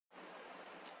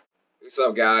What's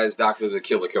up, guys? Doctor the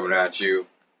Killer coming at you,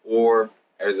 or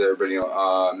as everybody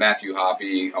know, Matthew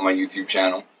Hoppy on my YouTube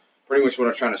channel. Pretty much what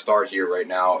I'm trying to start here right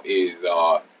now is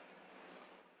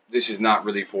this is not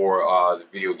really for the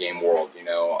video game world.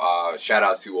 Shout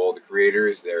out to all the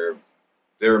creators; they're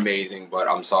amazing. But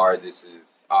I'm sorry, this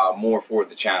is more for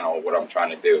the channel. What I'm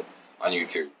trying to do on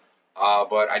YouTube.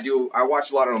 But I watch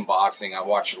a lot of unboxing. I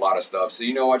watch a lot of stuff. So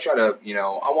I try to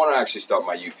I want to actually start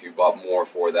my YouTube up more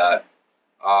for that.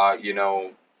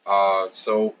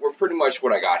 So we're pretty much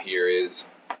what I got here is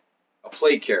a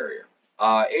plate carrier,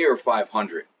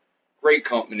 Ar500, great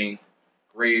company,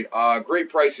 great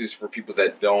prices for people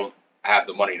that don't have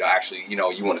the money to actually,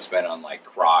 you want to spend on like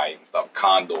Cry and stuff,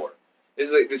 Condor.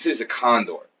 This is a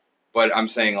Condor, but I'm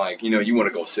saying like, you want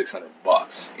to go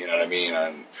 $600, you know what I mean?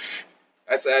 And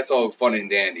that's all fun and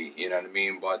dandy, you know what I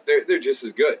mean? But they're just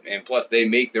as good, and plus they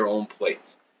make their own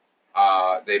plates.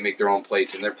 They make their own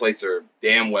plates, and their plates are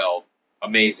damn well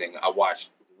amazing. I watched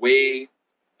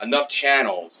enough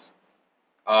channels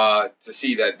to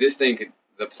see that this thing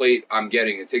the plate I'm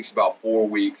getting, it takes about 4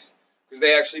 weeks because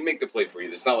they actually make the plate for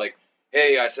you. It's not like,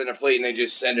 hey, I send a plate and they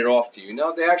just send it off to you.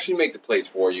 No, they actually make the plates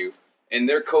for you, and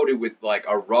they're coated with like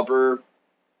a rubber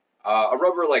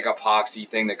like epoxy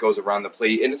thing that goes around the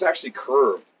plate, and it's actually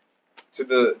curved for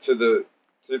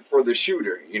the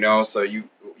shooter, so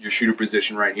your shooter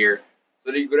position right here,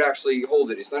 so that you could actually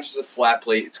hold it. It's not just a flat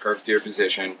plate; it's curved to your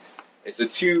position. It's a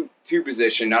two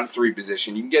position, not a three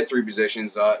position. You can get three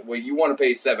positions. Well, you want to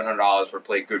pay $700 for a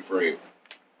plate? Good for you.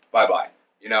 Bye bye.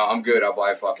 I'm good. I'll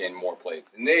buy fucking more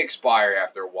plates, and they expire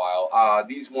after a while.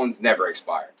 These ones never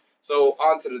expire. So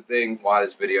on to the thing. Why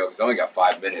this video? Because I only got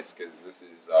 5 minutes because this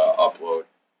is upload.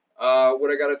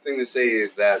 What I got a thing to say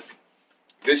is that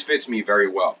this fits me very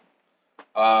well.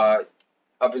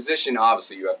 A position,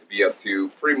 obviously, you have to be up to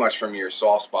pretty much from your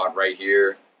soft spot right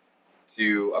here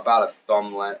to about a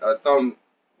thumb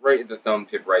right at the thumb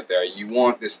tip right there. You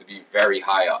want this to be very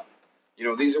high up.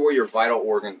 These are where your vital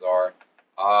organs are.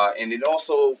 And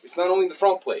it's not only the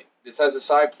front plate. This has the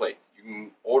side plates. You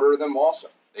can order them also.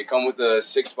 They come with the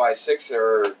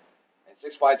 6x6 and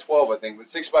 6x12, I think. But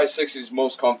 6x6 is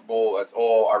most comfortable. That's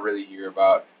all I really hear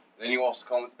about. Then you also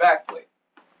come with the back plate.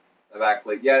 The back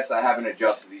plate. Yes, I haven't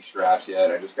adjusted these straps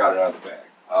yet. I just got it out of the bag.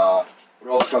 But it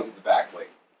also comes with the back plate.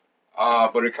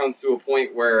 But it comes to a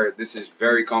point where this is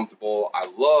very comfortable. I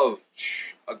love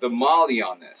the molly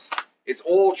on this. It's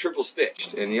all triple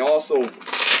stitched, and you also,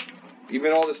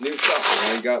 even all this new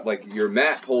stuff. You got like your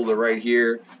mat holder right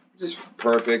here, which is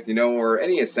perfect. Or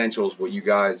any essentials,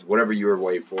 whatever you're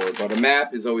waiting for. But a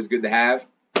map is always good to have,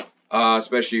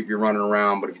 especially if you're running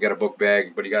around. But if you got a book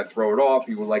bag, but you got to throw it off,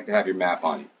 you would like to have your map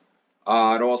on you.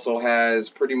 It also has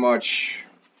pretty much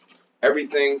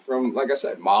everything from, like I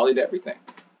said, molly to everything.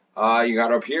 You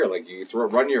got up here, like you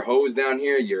run your hose down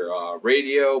here, your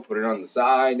radio, put it on the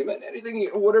side, anything,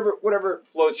 whatever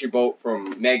floats your boat,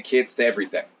 from med kits to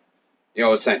everything,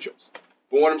 essentials.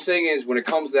 But what I'm saying is, when it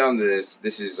comes down to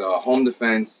this is home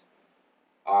defense.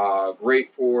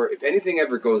 Great for if anything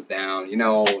ever goes down.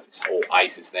 This whole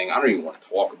ISIS thing. I don't even want to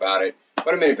talk about it. But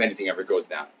I mean, if anything ever goes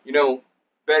down,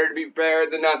 better to be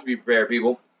prepared than not to be prepared,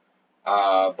 people.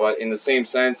 But in the same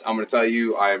sense, I'm going to tell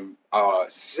you, I'm a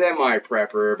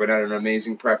semi-prepper, but not an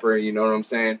amazing prepper, you know what I'm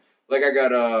saying? Like I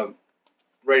got,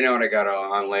 right now what I got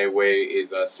on layaway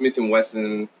is a Smith &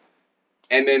 Wesson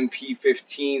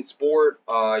MMP15 Sport.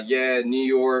 Yeah, New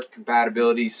York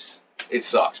compatibility, it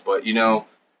sucks, but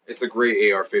it's a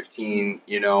great AR-15,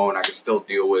 and I can still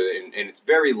deal with it, and it's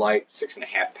very light,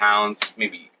 6.5 pounds,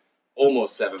 maybe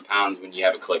almost 7 pounds when you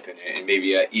have a clip in it, and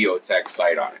maybe a EOTech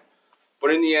sight on it.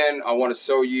 But in the end, I want to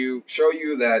show you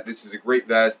that this is a great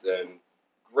vest, and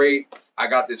great. I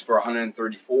got this for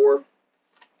 $134,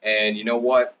 and you know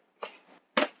what?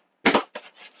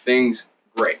 Things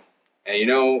great. And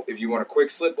if you want a quick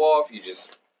slip off, you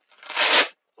just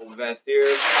pull the vest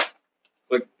here,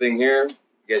 click the thing here,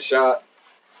 get shot,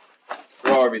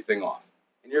 throw everything off,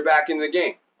 and you're back in the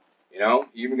game. You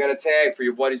even got a tag for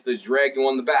your buddies to drag you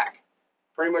on the back.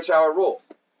 Pretty much how it rolls.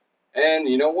 And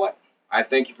you know what? I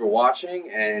thank you for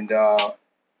watching, and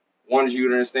wanted you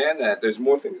to understand that there's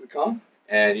more things to come.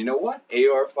 And you know what?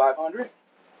 AR500 has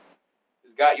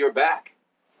got your back.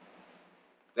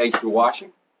 Thanks for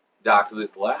watching. Dr.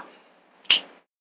 Lethal out.